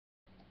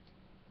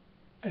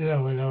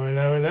Hello, hello,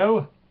 hello,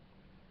 hello.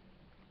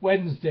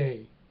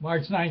 Wednesday,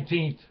 March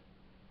 19th,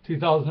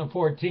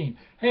 2014.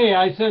 Hey,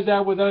 I said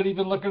that without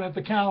even looking at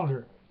the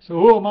calendar. So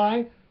who am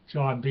I?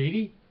 John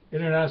Beattie,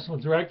 International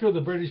Director of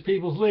the British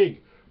People's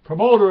League,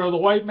 promoter of the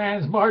White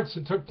Man's March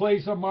that took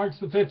place on March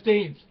the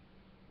 15th.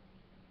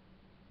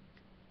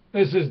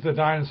 This is the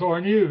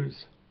Dinosaur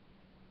News,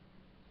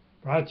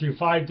 brought to you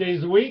 5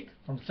 days a week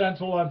from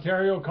Central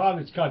Ontario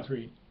Cottage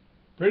Country.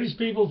 British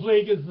People's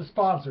League is the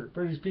sponsor,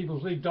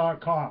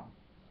 BritishPeoplesLeague.com.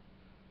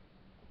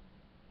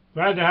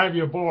 Glad to have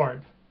you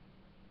aboard.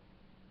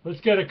 Let's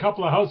get a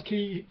couple of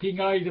housekeeping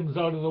items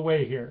out of the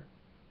way here.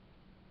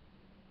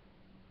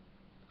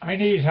 I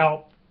need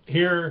help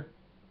here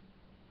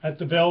at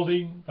the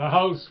building, the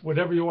house,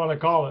 whatever you want to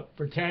call it,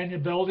 Britannia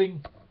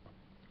building.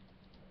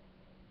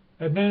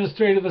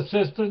 Administrative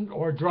assistant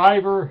or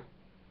driver,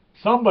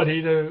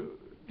 somebody to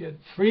get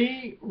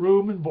free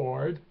room and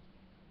board.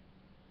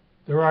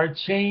 There are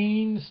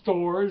chain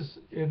stores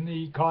in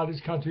the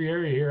cottage country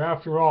area here.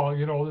 After all,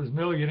 you know, there's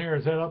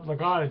millionaires head up the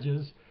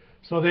cottages,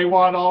 so they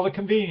want all the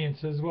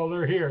conveniences. Well,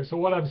 they're here. So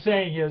what I'm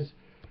saying is,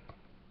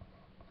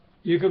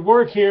 you could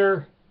work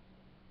here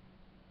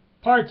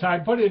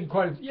part-time, put in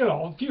quite,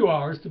 a few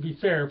hours to be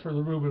fair for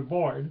the room and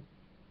board.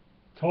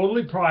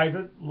 Totally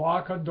private,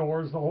 lock on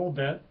doors, the whole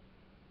bit.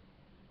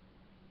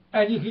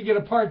 And you could get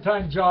a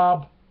part-time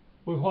job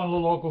with one of the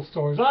local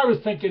stores. I was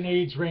thinking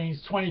age range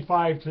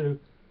 25 to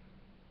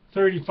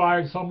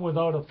 35, some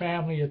without a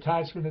family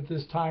attachment at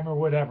this time or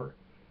whatever.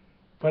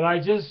 But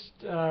I'm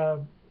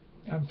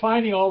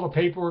finding all the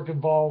paperwork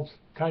involved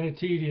kind of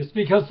tedious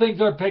because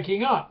things are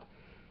picking up.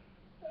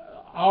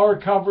 Our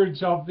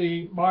coverage of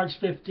the March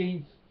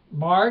 15th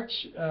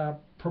march,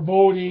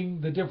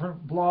 promoting the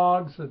different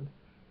blogs and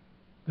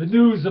the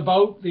news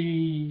about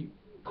the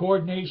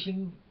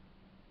coordination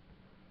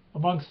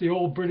amongst the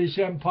old British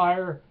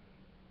Empire.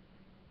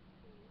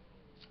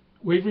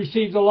 We've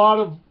received a lot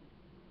of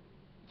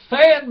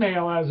fan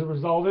mail as a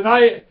result, and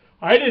I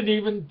didn't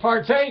even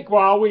partake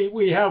while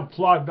we have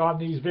plugged on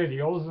these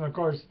videos, and of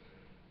course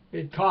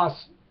it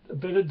costs a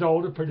bit of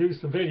dough to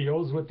produce the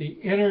videos with the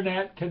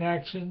internet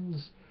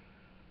connections,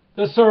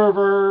 the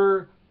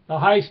server, the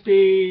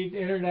high-speed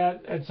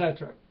internet,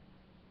 etc.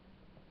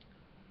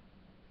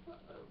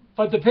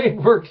 But the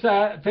paperwork's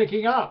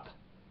picking up,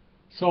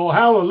 so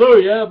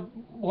hallelujah,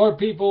 more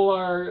people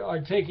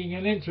are taking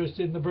an interest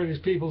in the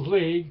British People's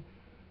League.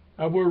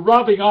 We're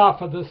rubbing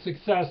off of the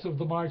success of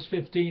the March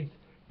 15th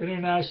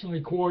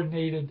internationally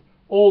coordinated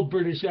old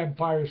British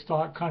Empire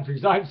stock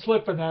countries. I'm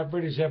slipping that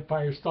British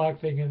Empire stock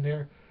thing in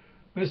there.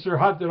 Mr.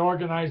 Hunt that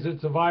organized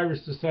it's of Irish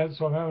descent,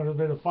 so I'm having a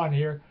bit of fun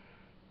here.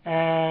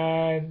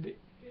 And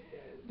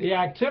the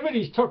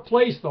activities took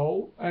place,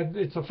 though, and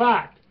it's a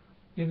fact,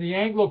 in the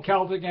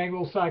Anglo-Celtic,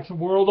 Anglo-Saxon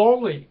world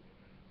only.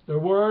 There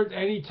weren't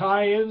any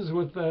tie-ins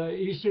with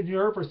Eastern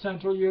Europe or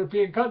Central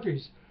European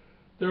countries.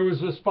 There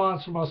was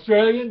response from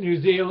Australia, New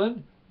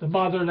Zealand, the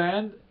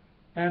motherland,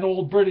 and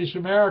old British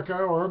America,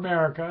 or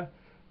America.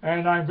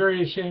 And I'm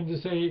very ashamed to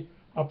say,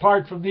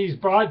 apart from these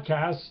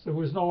broadcasts, there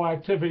was no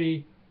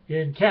activity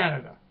in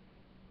Canada.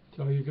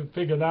 So you can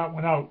figure that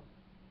one out.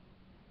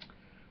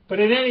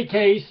 But in any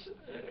case,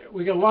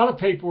 we got a lot of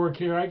paperwork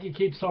here. I can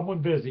keep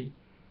someone busy.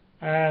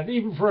 And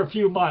even for a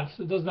few months,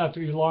 it doesn't have to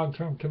be a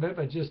long-term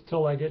commitment, just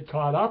till I get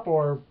caught up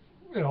or,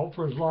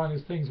 for as long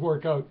as things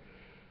work out.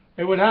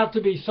 It would have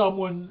to be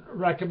someone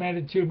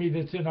recommended to me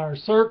that's in our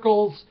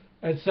circles,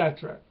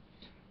 etc.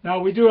 Now,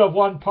 we do have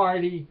one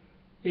party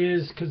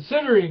is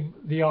considering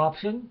the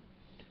option.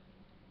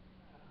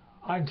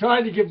 I'm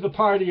trying to give the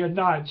party a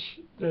nudge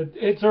that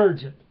it's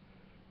urgent.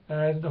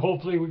 And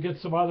hopefully we get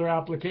some other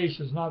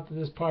applications. Not that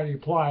this party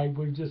applied.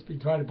 We've just been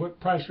trying to put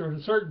pressure on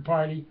a certain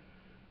party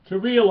to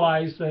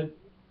realize that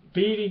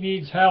Beattie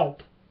needs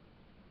help.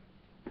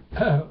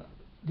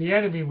 The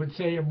enemy would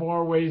say in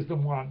more ways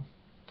than one.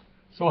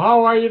 So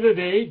how are you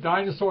today?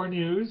 Dinosaur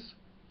News,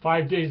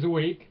 5 days a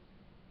week,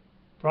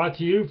 brought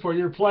to you for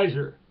your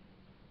pleasure.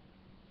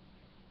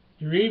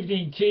 Your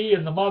evening tea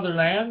in the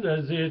motherland,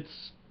 as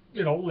it's,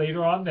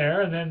 later on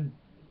there, and then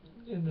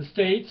in the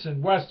States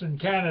and Western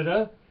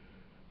Canada,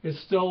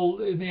 it's still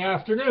in the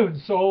afternoon.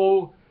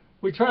 So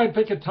we try and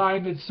pick a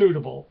time that's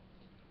suitable.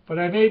 But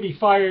I may be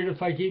fired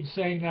if I keep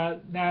saying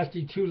that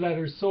nasty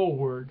two-letter "so"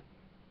 word.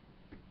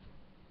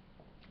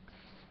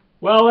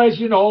 Well, as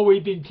you know,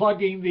 we've been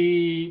plugging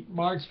the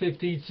March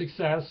 15th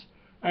success,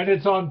 and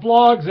it's on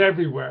blogs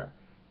everywhere.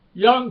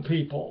 Young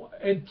people,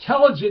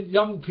 intelligent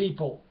young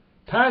people,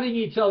 patting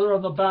each other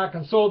on the back,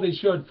 and so they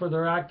should, for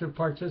their active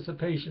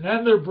participation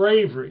and their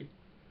bravery.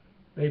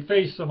 They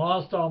faced some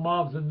hostile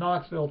mobs in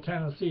Knoxville,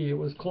 Tennessee. It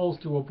was close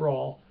to a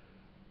brawl.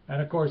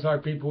 And, of course, our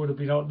people would have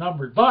been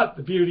outnumbered. But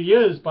the beauty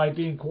is, by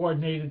being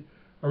coordinated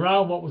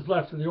around what was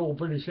left of the old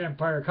British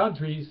Empire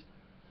countries,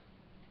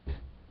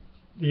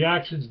 the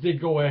actions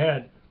did go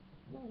ahead.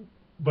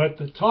 But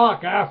the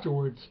talk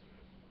afterwards,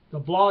 the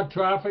blog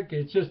traffic,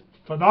 it's just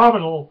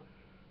phenomenal.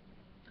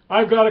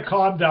 I've got to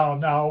calm down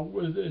now.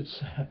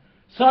 It's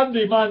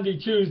Sunday, Monday,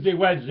 Tuesday,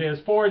 Wednesday.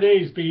 It's 4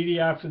 days, Beattie,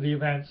 after the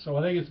event. So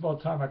I think it's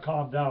about time I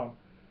calm down.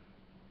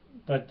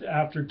 But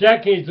after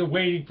decades of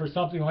waiting for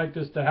something like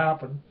this to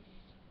happen,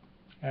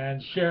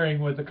 and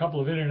sharing with a couple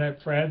of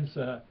internet friends,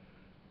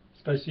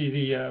 especially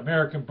the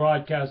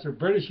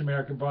British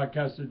American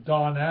broadcaster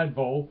Don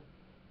Advo,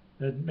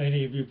 that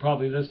many of you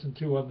probably listened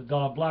to on the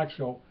Don Black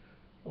Show,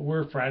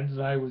 we're friends.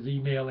 I was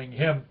emailing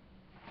him.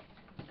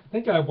 I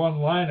think I have one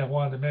line I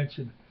wanted to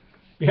mention.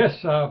 Yes,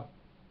 there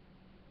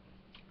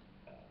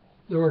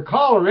were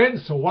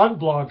caller-ins to one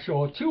blog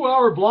show, a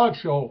 2-hour blog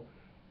show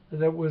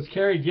that was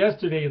carried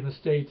yesterday in the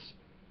States.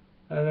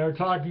 And they're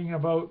talking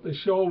about the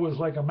show was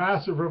like a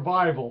massive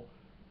revival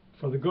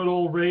for the good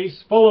old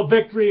race, full of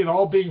victory and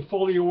all being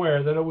fully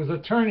aware that it was a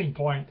turning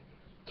point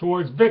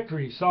towards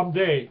victory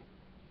someday.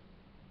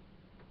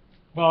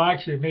 Well,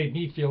 actually, it made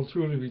me feel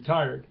truly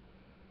retired.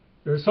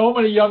 There are so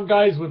many young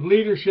guys with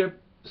leadership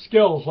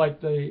skills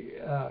like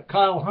the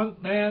Kyle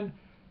Hunt man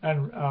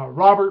and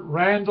Robert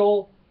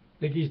Randall. I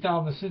think he's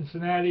down in the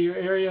Cincinnati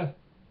area.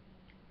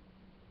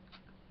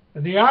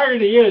 And the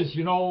irony is,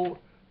 you know,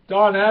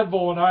 Don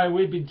Advo and I,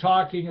 we've been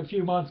talking a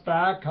few months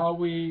back how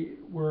we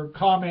were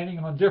commenting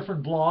on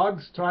different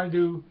blogs, trying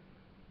to,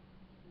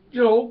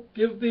 you know,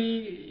 give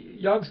the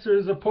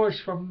youngsters a push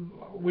from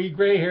we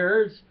gray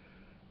hairs.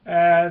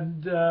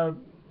 And we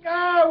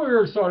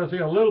were sort of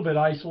feeling a little bit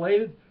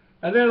isolated.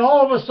 And then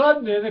all of a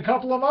sudden, in a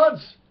couple of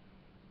months,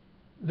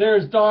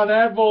 there's Don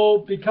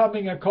Advo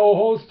becoming a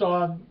co-host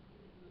on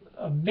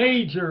a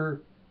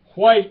major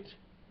white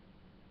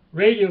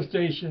radio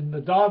station,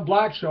 the Don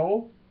Black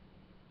Show.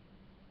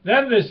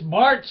 Then this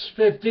March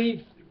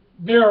 15th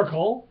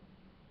miracle.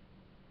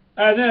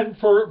 And then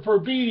for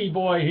Beattie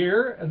Boy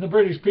here and the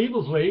British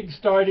People's League,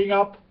 starting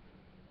up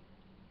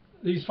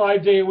these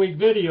 5-day-a-week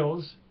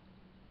videos.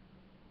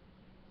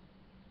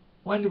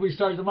 When did we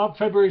start them up?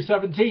 February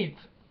 17th.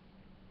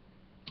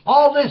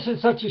 All this in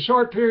such a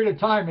short period of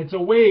time. It's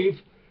a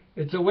wave.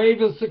 It's a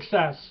wave of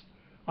success.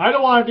 I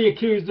don't want to be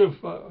accused of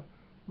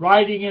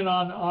riding in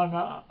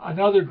on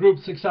another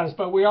group's success,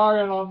 but we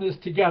are in on this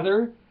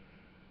together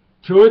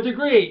to a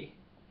degree.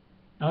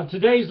 Now,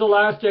 today's the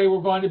last day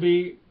we're going to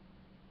be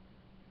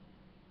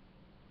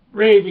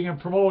raving and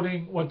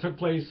promoting what took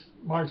place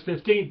March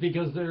 15th,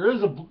 because there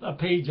is a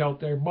page out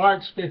there,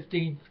 March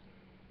 15th,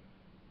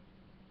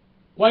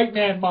 White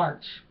Man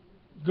March.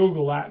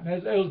 Google that,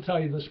 and it'll tell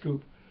you the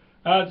scoop.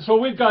 So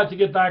we've got to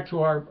get back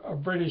to our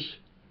British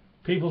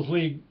People's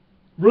League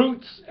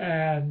roots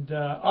and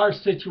our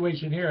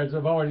situation here. As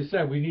I've already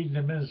said, we need an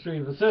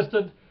administrative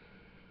assistant.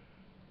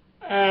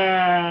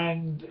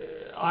 And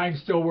I'm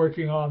still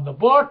working on the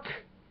book.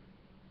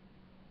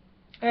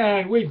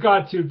 And we've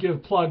got to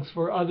give plugs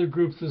for other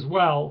groups as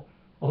well,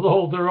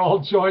 although they're all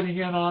joining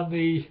in on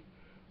the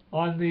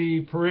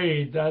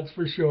parade, that's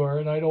for sure.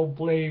 And I don't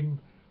blame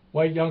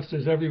white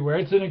youngsters everywhere.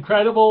 It's an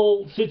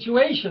incredible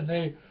situation.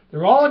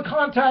 They're all in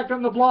contact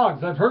on the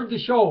blogs. I've heard the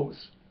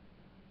shows.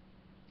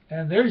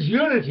 And there's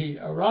unity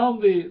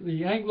around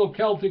the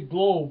Anglo-Celtic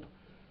globe.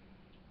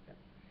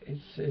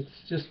 It's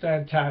just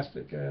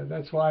fantastic.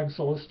 That's why I'm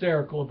so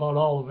hysterical about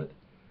all of it.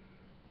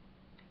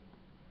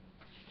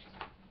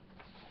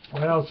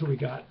 What else have we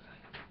got?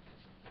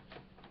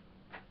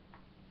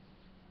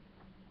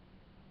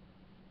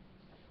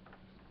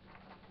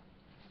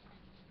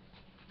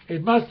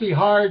 It must be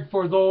hard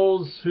for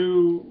those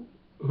who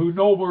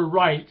know we're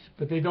right,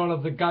 but they don't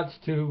have the guts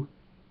to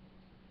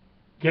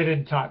get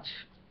in touch.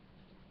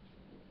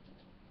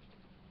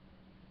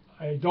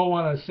 I don't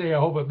want to say I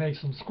hope it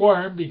makes them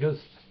squirm, because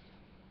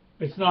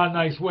it's not a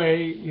nice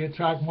way. You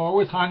attract more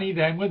with honey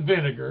than with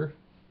vinegar.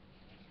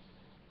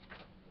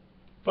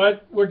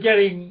 But we're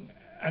getting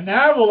an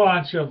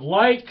avalanche of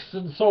likes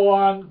and so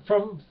on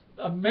from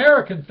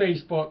American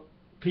Facebook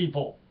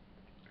people.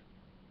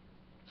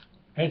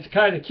 It's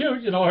kind of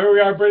cute, you know, here we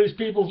are, British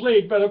People's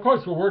League, but of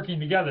course we're working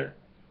together.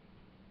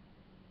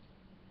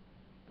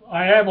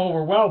 I am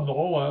overwhelmed,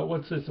 though.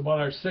 What's this, about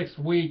our 6th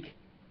week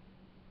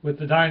with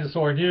the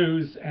Dinosaur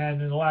News,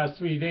 and in the last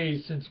 3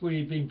 days since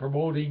we've been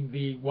promoting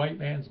the White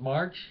Man's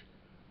March,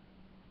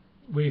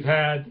 we've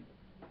had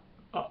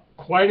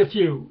quite a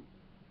few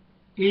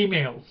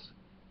emails.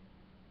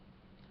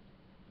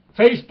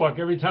 Facebook,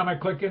 every time I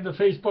click into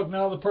Facebook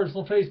now, the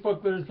personal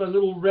Facebook, there's the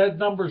little red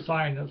number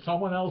sign that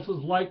someone else has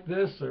liked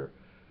this or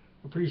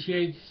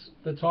appreciates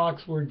the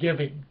talks we're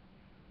giving.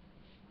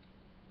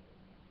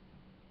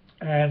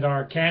 And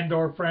our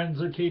Candor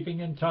friends are keeping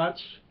in touch.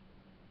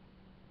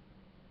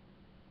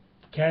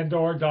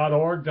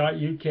 Candor.org.uk,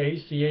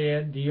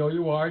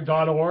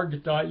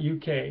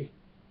 Candour.org.uk.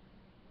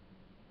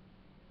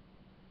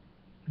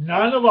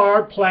 None of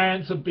our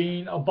plans have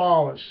been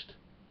abolished.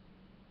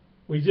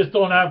 We just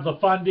don't have the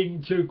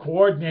funding to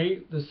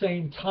coordinate the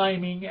same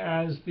timing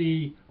as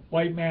the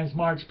White Man's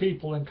March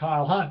people and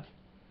Kyle Hunt.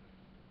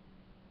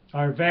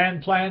 Our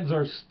van plans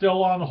are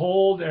still on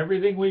hold.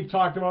 Everything we've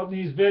talked about in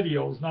these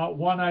videos, not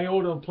one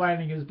iota of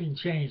planning has been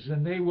changed,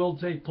 and they will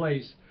take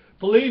place.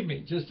 Believe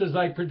me, just as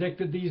I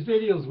predicted these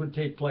videos would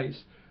take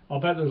place.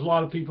 I'll bet there's a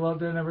lot of people out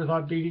there who never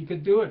thought Beattie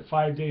could do it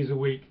 5 days a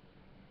week.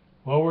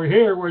 Well, we're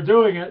here, we're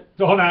doing it.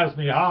 Don't ask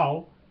me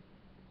how.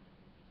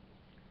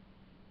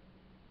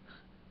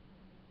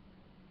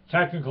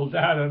 technical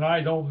data and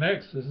I don't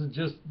mix. This is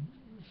just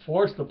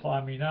forced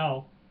upon me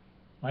now.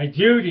 My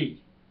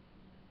duty.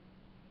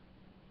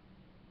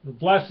 The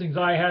blessings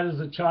I had as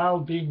a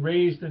child being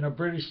raised in a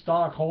British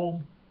stock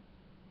home.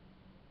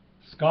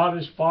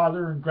 Scottish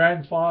father and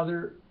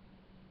grandfather.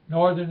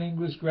 Northern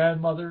English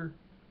grandmother.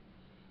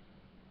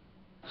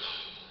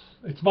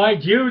 It's my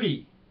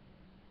duty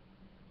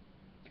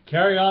to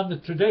carry on the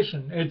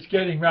tradition. It's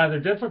getting rather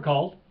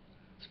difficult,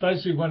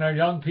 especially when our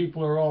young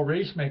people are all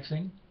race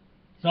mixing.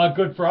 It's not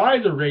good for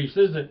either race,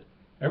 is it?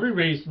 Every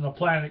race on the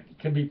planet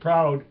can be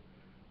proud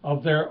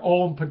of their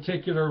own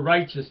particular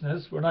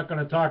righteousness. We're not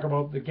going to talk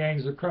about the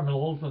gangs of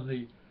criminals and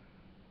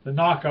the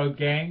knockout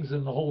gangs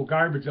and the whole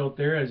garbage out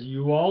there. As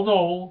you all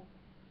know,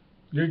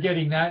 you're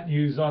getting that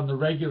news on the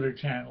regular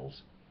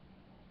channels.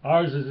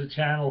 Ours is a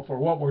channel for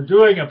what we're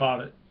doing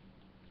about it.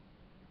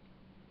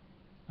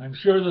 I'm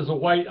sure there's a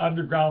white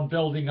underground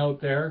building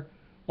out there.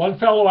 One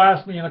fellow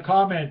asked me in a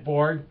comment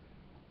board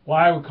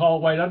why I would call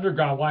it white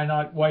underground, why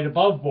not white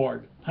above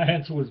board? My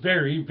answer was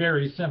very,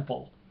 very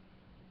simple.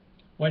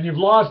 When you've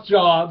lost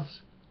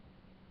jobs,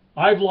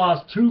 I've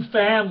lost 2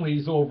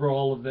 families over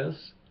all of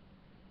this,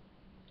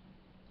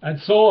 and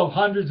so have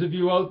hundreds of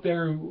you out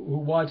there who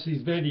watch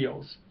these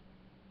videos,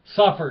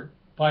 suffered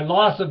by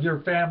loss of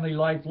your family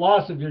life,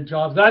 loss of your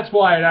jobs. That's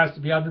why it has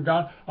to be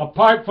underground.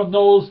 Apart from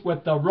those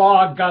with the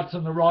raw guts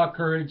and the raw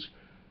courage,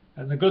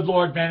 and the good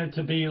Lord meant it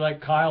to be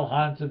like Kyle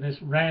Hunt and this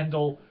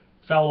Randall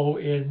fellow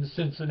in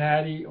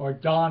Cincinnati, or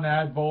Don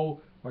Advo,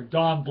 or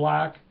Don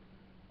Black,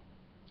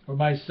 or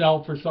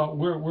myself, or something.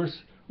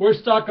 We're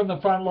stuck on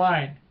the front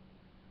line.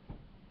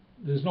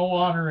 There's no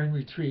honor in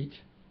retreat.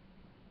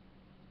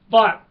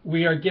 But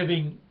we are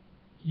giving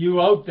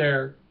you out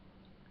there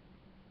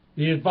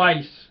the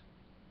advice.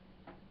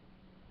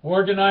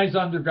 Organize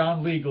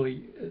underground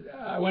legally.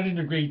 I went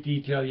into great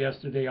detail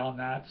yesterday on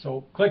that,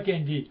 so click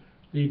into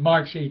the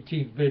March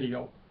 18th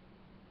video.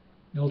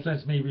 No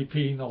sense me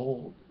repeating the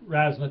whole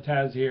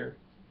razzmatazz here.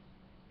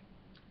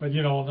 But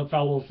you know, and the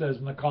fellow says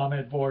in the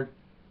comment board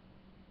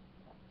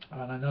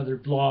on another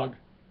blog,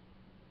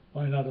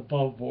 why not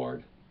above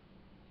board?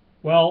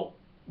 Well,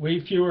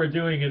 we few are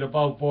doing it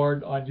above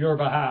board on your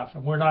behalf,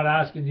 and we're not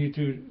asking you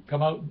to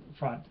come out in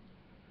front.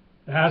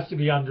 It has to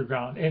be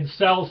underground. In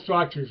cell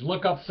structures.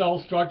 Look up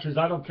cell structures.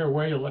 I don't care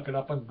where you look it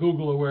up, on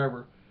Google or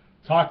wherever.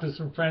 Talk to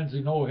some friends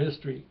who know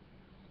history.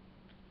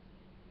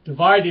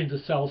 Divide into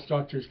cell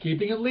structures.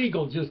 Keeping it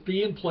legal. Just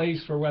be in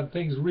place for when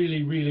things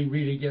really, really,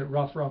 really get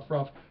rough.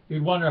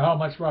 You'd wonder how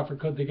much rougher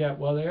could they get.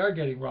 Well, they are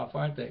getting rough,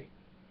 aren't they?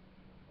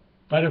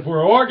 But if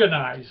we're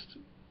organized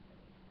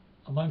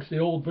amongst the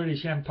old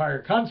British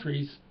Empire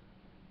countries,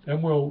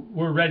 then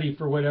we're ready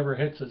for whatever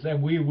hits us.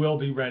 And we will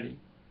be ready.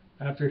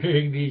 After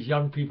hearing these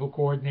young people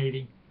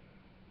coordinating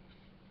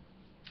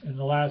in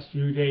the last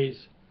few days.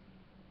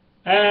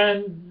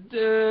 And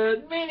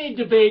many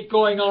debate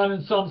going on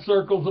in some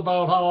circles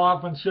about how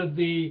often should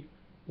the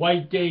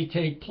White Day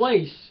take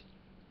place.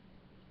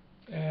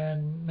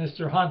 And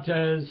Mr. Hunt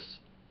has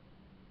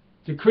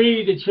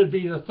decreed it should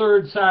be the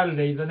 3rd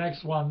Saturday. The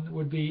next one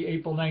would be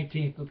April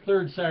 19th, the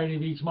 3rd Saturday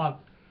of each month.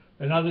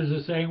 And others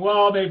are saying,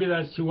 well, maybe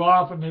that's too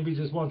often, maybe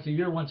just once a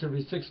year, once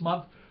every 6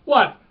 months.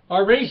 What?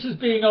 Our race is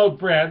being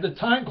outbred. The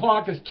time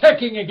clock is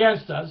ticking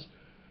against us.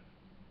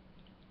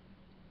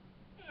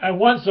 And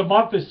once a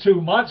month is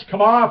too much.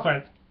 Come off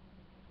it.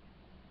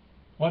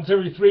 Once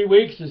every 3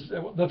 weeks is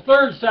the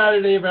 3rd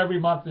Saturday of every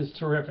month is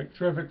terrific.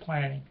 Terrific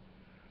planning.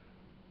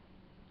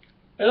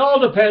 It all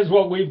depends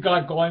what we've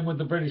got going with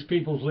the British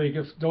People's League.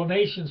 If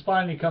donations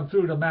finally come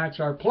through to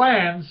match our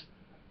plans,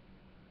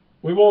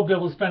 we won't be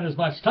able to spend as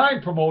much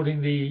time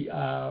promoting the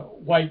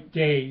white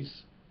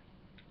days.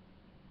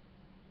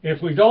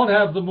 If we don't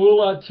have the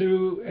moolah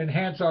to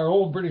enhance our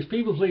own British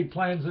People's League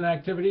plans and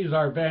activities,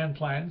 our band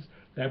plans,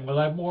 then we'll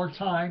have more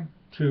time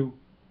to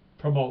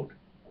promote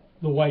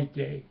the White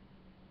Day.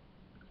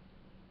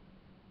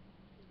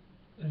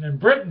 And in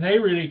Britain, they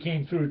really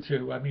came through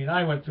too. I mean,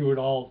 I went through it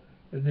all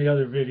in the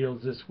other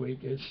videos this week.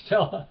 It's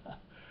still,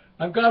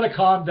 I've got to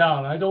calm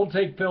down. I don't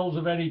take pills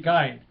of any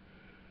kind.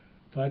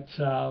 But,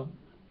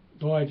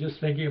 boy,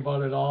 just thinking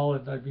about it all,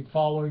 and I've been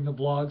following the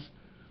blogs.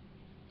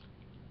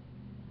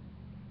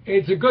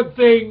 It's a good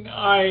thing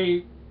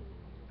I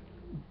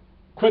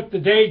quit the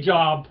day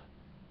job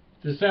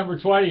December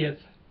 20th.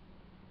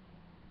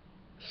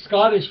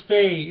 Scottish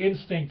Fey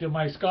instinct in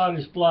my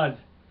Scottish blood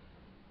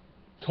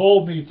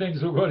told me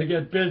things were going to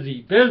get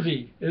busy.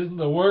 Busy isn't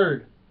the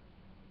word.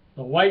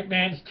 The white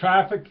man's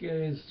traffic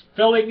is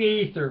filling the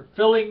ether,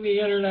 filling the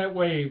internet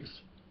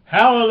waves.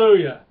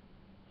 Hallelujah.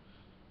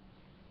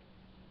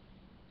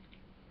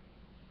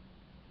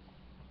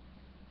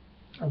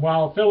 And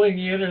while filling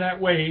the internet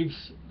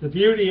waves, the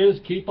beauty is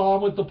keep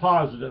on with the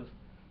positive.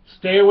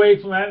 Stay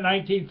away from that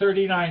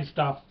 1939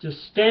 stuff.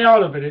 Just stay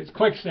out of it. It's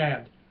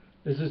quicksand.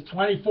 This is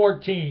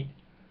 2014.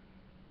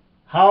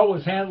 How it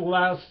was handled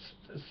last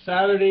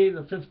Saturday,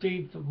 the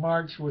 15th of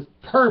March, was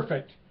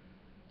perfect.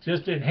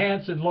 Just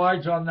enhance and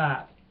enlarge on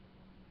that.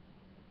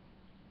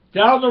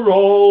 Down the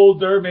road,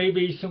 there may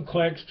be some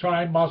clicks.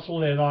 Try and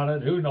muscle in on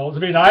it. Who knows? I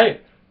mean,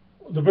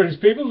 the British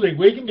People's League,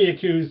 we can be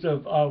accused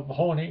of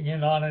honing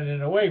in on it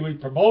in a way. We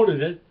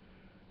promoted it,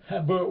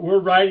 but we're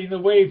riding the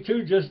wave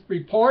too, just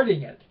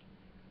reporting it.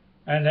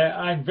 And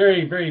I'm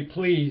very, very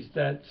pleased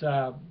that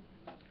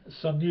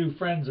some new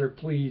friends are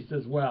pleased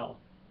as well.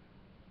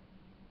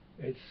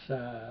 It's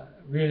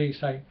really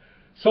exciting.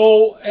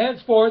 So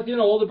henceforth, you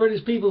know, the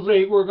British People's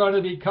League, we're going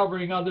to be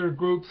covering other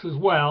groups as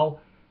well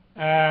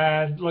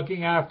and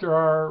looking after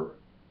our,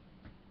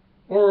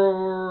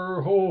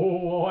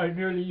 I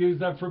nearly used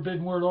that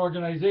forbidden word,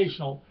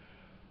 organizational.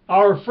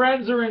 Our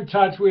friends are in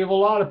touch. We have a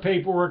lot of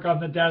paperwork on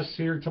the desks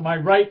here. To my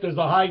right, there's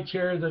a high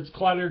chair that's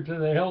cluttered to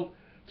the hilt.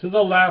 To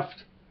the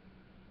left,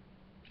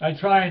 I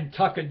try and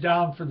tuck it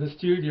down for the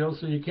studio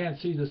so you can't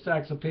see the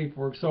stacks of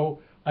paperwork. So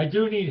I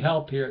do need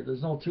help here.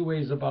 There's no two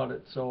ways about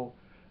it. So,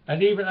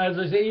 and even, as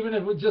I say, even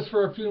if it's just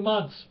for a few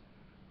months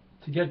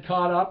to get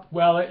caught up,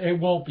 well, it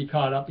won't be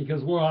caught up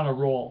because we're on a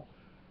roll.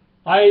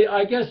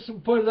 I guess,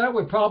 put it that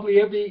way,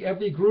 probably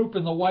every group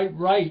in the white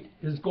right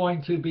is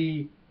going to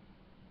be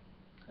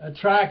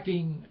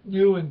attracting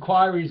new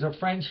inquiries of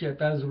friendship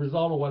as a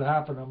result of what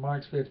happened on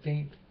March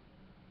 15th.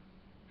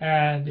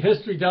 And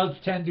history does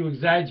tend to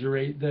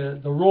exaggerate. The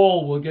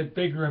roll will get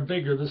bigger and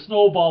bigger. The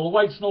snowball, the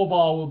white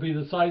snowball, will be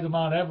the size of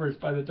Mount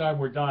Everest by the time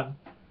we're done.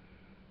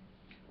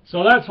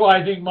 So that's why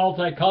I think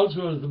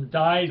multiculturalism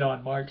died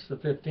on March the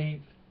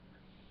 15th.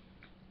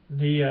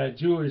 The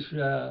Jewish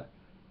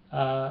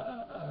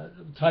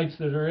types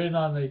that are in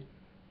on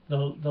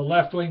the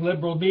left-wing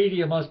liberal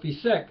media must be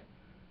sick.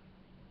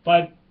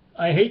 But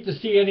I hate to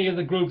see any of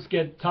the groups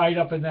get tied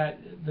up in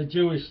the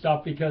Jewish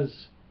stuff,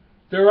 because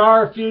there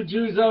are a few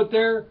Jews out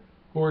there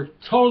who are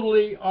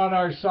totally on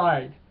our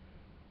side.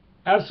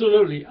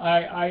 Absolutely.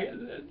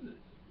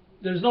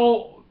 There's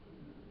no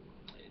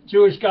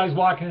Jewish guys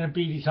walking in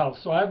Beattie's house,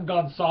 so I haven't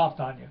gone soft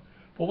on you.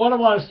 But what I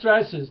want to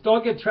stress is,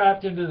 don't get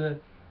trapped into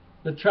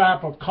the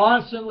trap of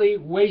constantly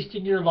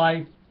wasting your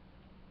life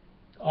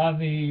on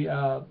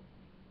the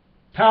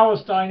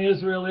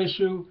Palestine-Israel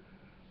issue.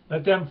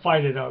 Let them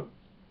fight it out.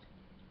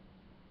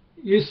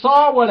 You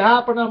saw what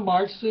happened on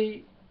March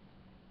the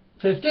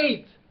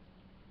 15th.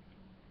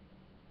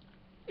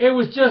 It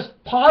was just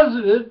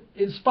positive,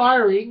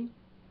 inspiring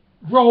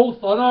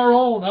growth on our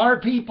own, our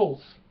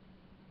peoples.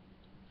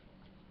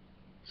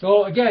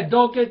 So again,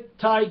 don't get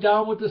tied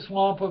down with the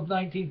swamp of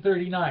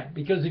 1939,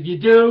 because if you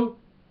do,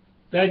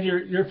 then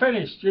you're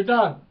finished. You're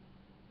done.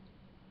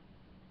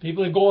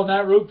 People that go on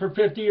that route for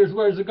 50 years,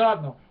 where's it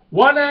gotten them?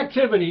 One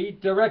activity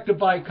directed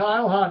by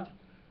Kyle Hunt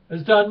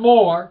has done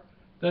more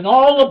than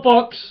all the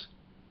books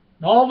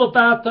and all the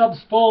bathtubs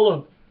full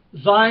of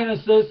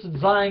Zionist this and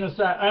Zionist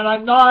that. And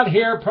I'm not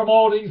here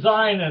promoting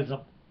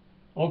Zionism.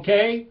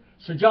 Okay?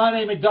 Sir John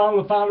A.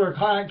 Macdonald, the founder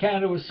of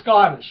Canada, was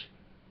Scottish.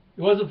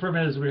 He wasn't from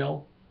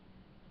Israel.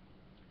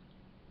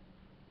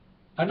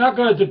 I'm not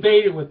going to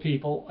debate it with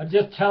people. I'm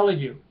just telling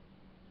you.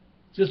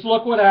 Just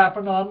look what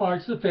happened on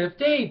March the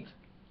 15th.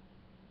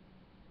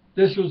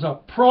 This was a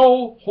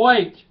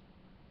pro-white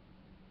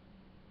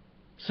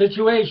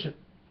situation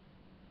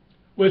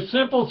with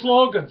simple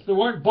slogans. There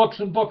weren't books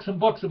and books and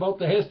books about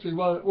the history,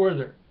 were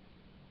there?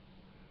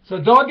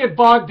 So don't get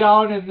bogged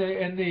down in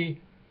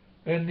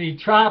the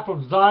trap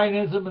of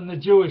Zionism and the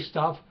Jewish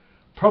stuff.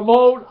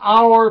 Promote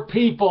our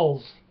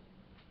peoples.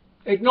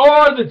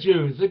 Ignore the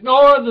Jews.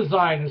 Ignore the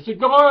Zionists.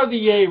 Ignore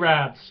the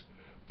Arabs.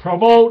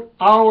 Promote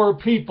our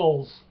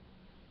peoples.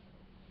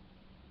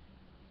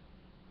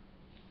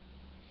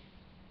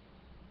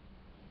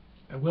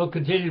 And we'll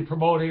continue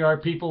promoting our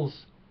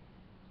peoples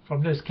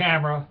from this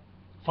camera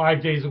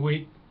 5 days a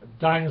week.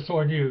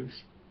 Dinosaur News.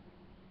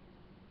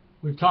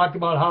 We've talked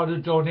about how to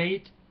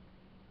donate.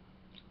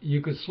 You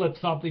could slip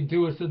something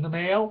to us in the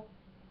mail.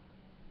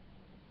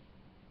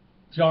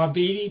 John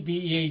Beattie,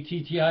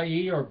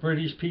 B-E-A-T-T-I-E, or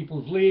British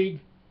People's League.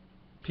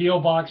 P.O.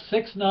 Box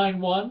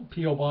 691,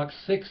 P.O. Box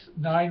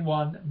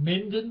 691,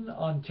 Minden,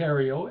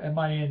 Ontario,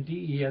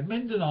 M-I-N-D-E-N,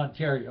 Minden,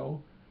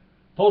 Ontario.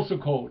 Postal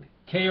code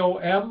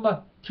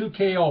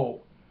KOM2KO.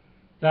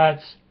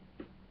 That's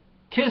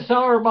Kiss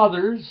Our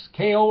Mothers,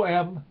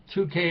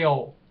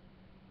 KOM2KO.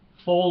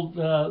 Fold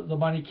the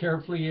money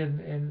carefully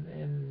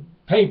in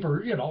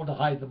paper, you know, to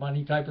hide the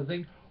money type of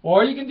thing.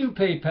 Or you can do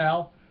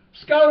PayPal.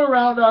 Scout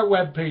around our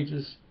web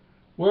pages.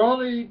 We're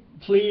only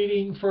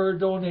pleading for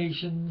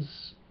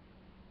donations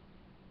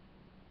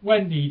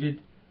when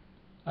needed.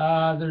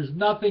 There's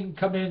nothing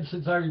come in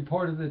since I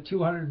reported the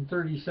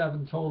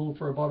 237 total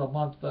for about a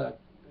month, a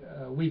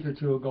week or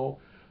two ago.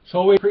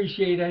 So we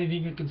appreciate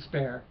anything you can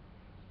spare.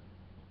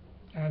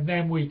 And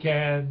then we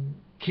can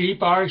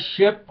keep our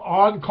ship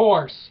on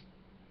course,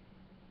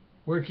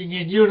 working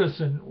in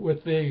unison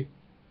with the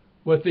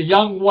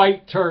young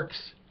white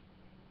Turks.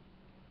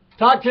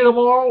 Talk to you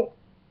tomorrow.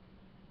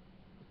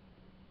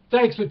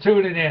 Thanks for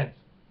tuning in.